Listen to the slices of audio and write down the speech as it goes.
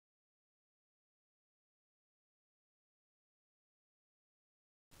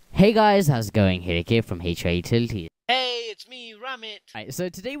Hey guys, how's it going? Here from HI Utilities. Hey, it's me, Ramit. Alright, so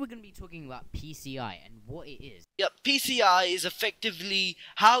today we're going to be talking about PCI and what it is. Yep, PCI is effectively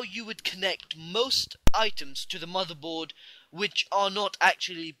how you would connect most items to the motherboard which are not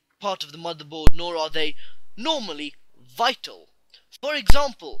actually part of the motherboard, nor are they normally vital. For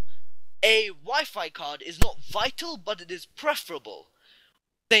example, a Wi-Fi card is not vital, but it is preferable.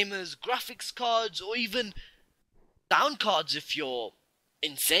 Same as graphics cards or even sound cards if you're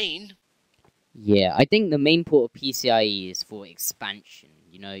insane. Yeah, I think the main port of PCIe is for expansion.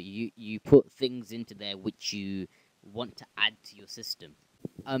 You know, you put things into there which you want to add to your system.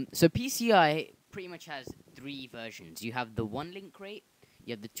 So PCI pretty much has three versions. You have the 1-link rate,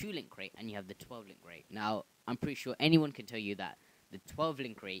 you have the 2-link rate, and you have the 12-link rate. Now, I'm pretty sure anyone can tell you that the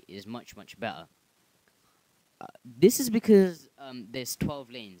 12-link rate is much better. This is because there's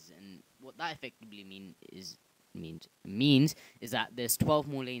 12 lanes, and what that effectively means is that there's 12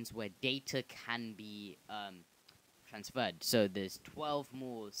 more lanes where data can be transferred. So there's 12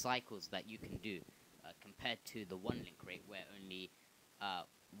 more cycles that you can do compared to the 1-link rate where only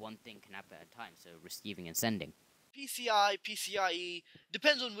one thing can happen at a time, so receiving and sending. PCI, PCIe,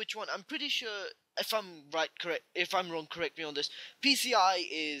 depends on which one. I'm pretty sure, if I'm wrong, correct me on this. PCI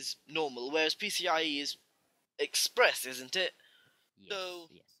is normal, whereas PCIe is express, isn't it? Yes, So,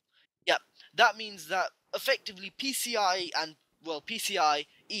 yes. yeah, that means that effectively PCIe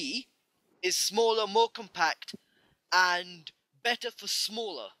is smaller, more compact, and better for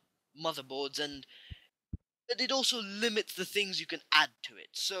smaller motherboards, and it also limits the things you can add to it.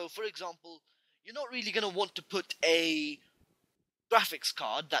 So, for example, you're not really going to want to put a graphics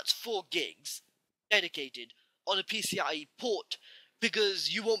card that's 4 gigs dedicated on a PCIe port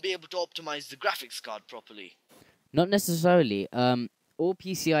because you won't be able to optimize the graphics card properly. Not necessarily. All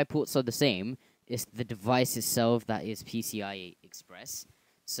PCI ports are the same. It's the device itself that is PCI Express.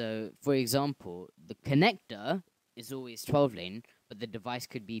 So, for example, the connector is always 12 lane, but the device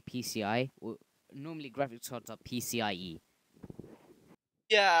could be PCI, or normally graphics cards are PCIe.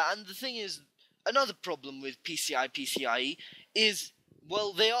 Yeah, and the thing is, another problem with PCIe is,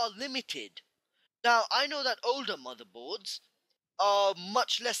 well, they are limited. Now, I know that older motherboards are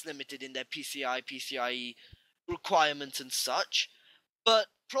much less limited in their PCIe requirements and such, but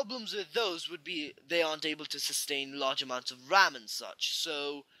problems with those would be they aren't able to sustain large amounts of RAM and such.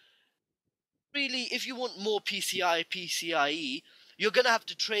 So, really, if you want more PCIe, you're gonna have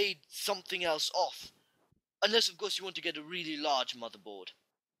to trade something else off. Unless, of course, you want to get a really large motherboard.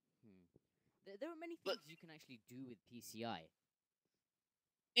 There are many But things you can actually do with PCI.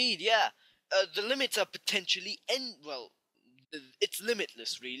 indeed, yeah. The limits are potentially it's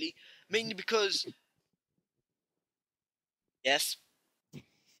limitless, really. Mainly because, yes, Continue.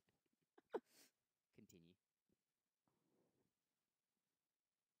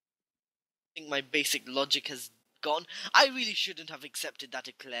 I think my basic logic has gone. I really shouldn't have accepted that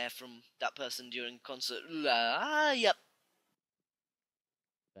eclair from that person during concert. Yep.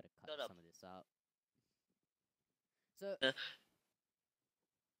 Better cut Shut up. some of this out. So, Uh,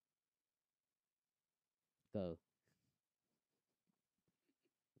 go.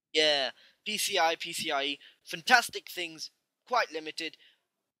 yeah, PCIe, fantastic things, quite limited,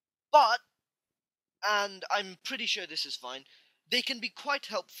 but, and I'm pretty sure this is fine, they can be quite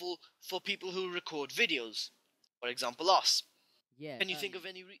helpful for people who record videos. For example, us. Yeah. Can you think of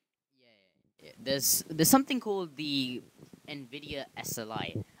any Yeah. There's something called the NVIDIA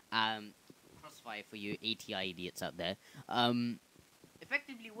SLI, Crossfire for you ATI idiots out there.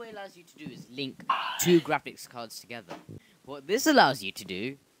 Effectively, what it allows you to do is link two graphics cards together. What this allows you to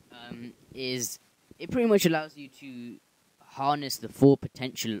do is it pretty much allows you to harness the full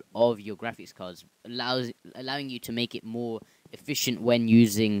potential of your graphics cards, allowing you to make it more efficient when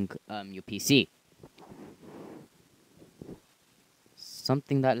using your PC.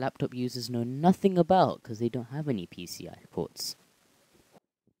 Something that laptop users know nothing about because they don't have any PCI ports.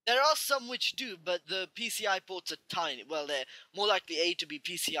 There are some which do, but the PCI ports are tiny. Well, they're more likely A to be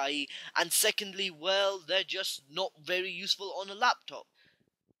PCIe, and secondly, well, they're just not very useful on a laptop.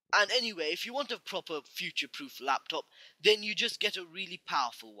 And anyway, if you want a proper future-proof laptop, then you just get a really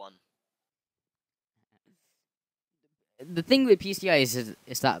powerful one. The thing with PCI is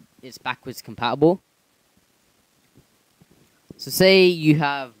that it's backwards compatible. So say you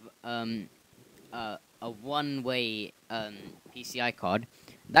have a one-way PCI card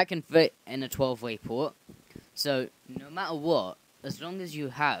that can fit in a 12-way port. So no matter what, as long as you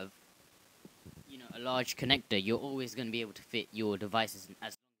have a large connector, you're always going to be able to fit your devices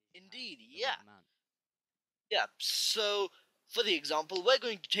as Indeed, the yeah. right amount. Yeah, so, for the example, we're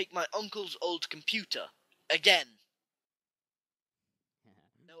going to take my uncle's old computer. Again.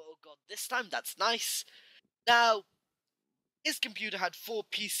 No, this time, that's nice. Now, his computer had 4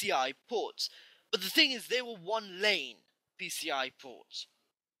 PCI ports, but the thing is, they were 1-lane PCI ports.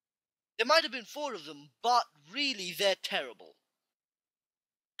 There might have been 4 of them, but really, they're terrible.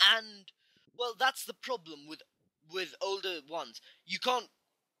 And, well, that's the problem with older ones. You can't,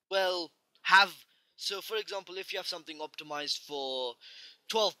 well, have... So, for example, if you have something optimized for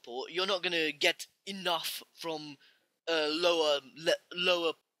 12 port, you're not going to get enough from lower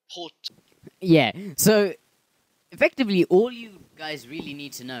port. Yeah, so effectively all you guys really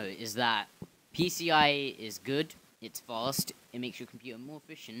need to know is that PCI is good, it's fast, it makes your computer more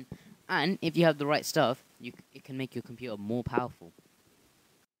efficient, and if you have the right stuff, it can make your computer more powerful.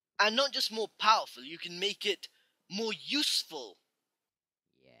 And not just more powerful, you can make it more useful.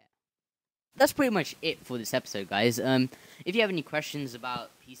 Yeah. That's pretty much it for this episode, guys. If you have any questions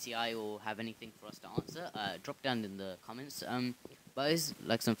about PCI or have anything for us to answer, drop down in the comments. Guys,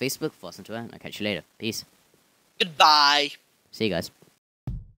 like us on Facebook, follow us on Twitter, and I'll catch you later. Peace. Goodbye. See you guys.